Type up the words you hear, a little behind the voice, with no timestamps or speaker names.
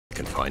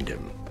can find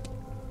him.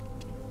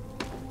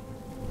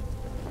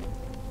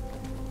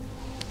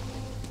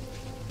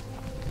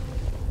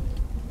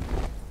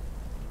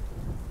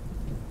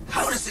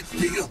 How does it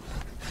feel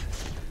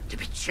to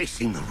be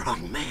chasing the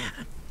wrong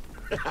man?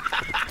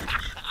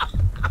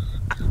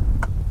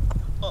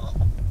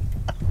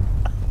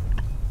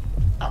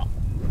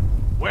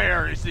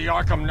 Where is the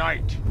Arkham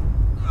Knight?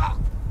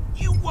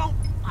 You won't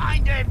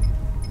find him!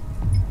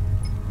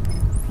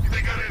 You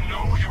think I didn't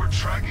know you were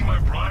tracking my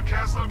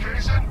broadcast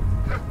location?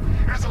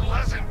 Here's a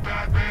lesson,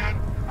 Batman.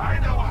 I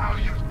know how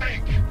you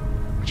think,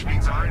 which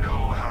means I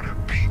know how to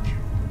beat you.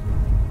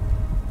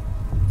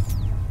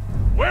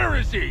 Where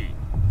is he?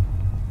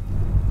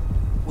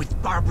 With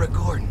Barbara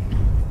Gordon.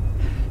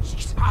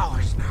 She's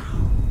ours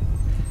now.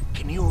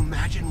 Can you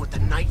imagine what the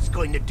Knight's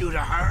going to do to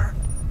her?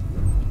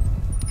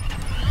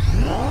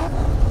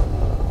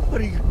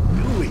 What are you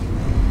doing?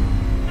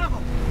 No!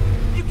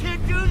 You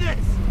can't do this!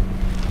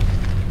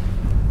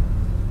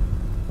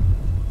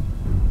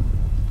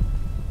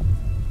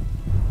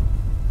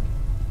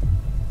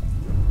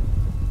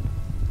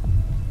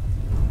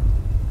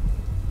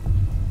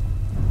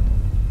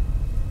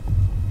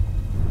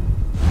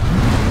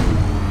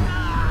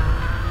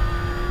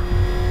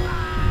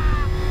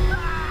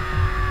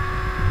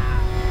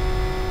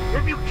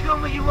 If you kill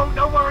me, you won't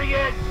know where he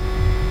is!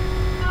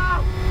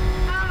 No!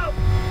 No!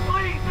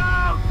 Please,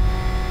 no!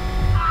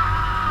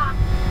 Ah!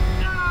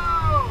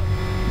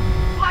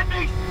 No! Let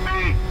me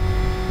speak!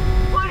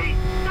 Please,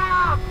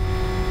 stop!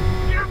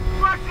 You're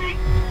crushing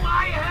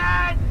my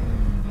head!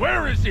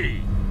 Where is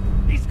he?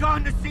 He's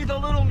gone to see the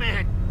little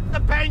man,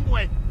 the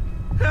Penguin.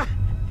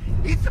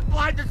 He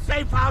supplied the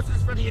safe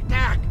houses for the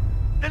attack.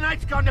 The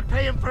Knight's gone to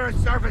pay him for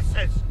his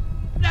services.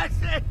 That's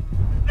it!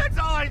 That's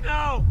all I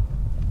know!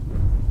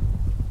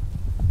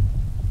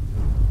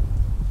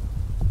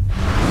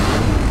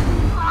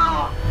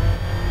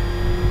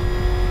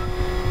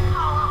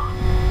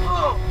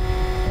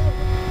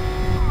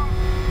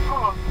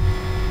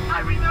 I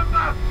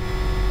remember!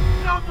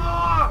 No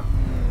more!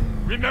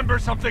 Remember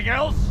something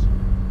else?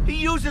 He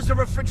uses a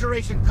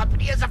refrigeration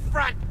company as a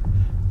front.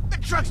 The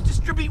trucks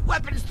distribute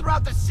weapons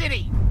throughout the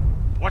city.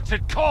 What's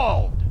it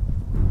called?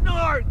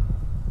 North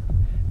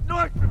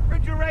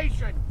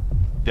Refrigeration.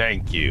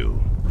 Thank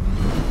you.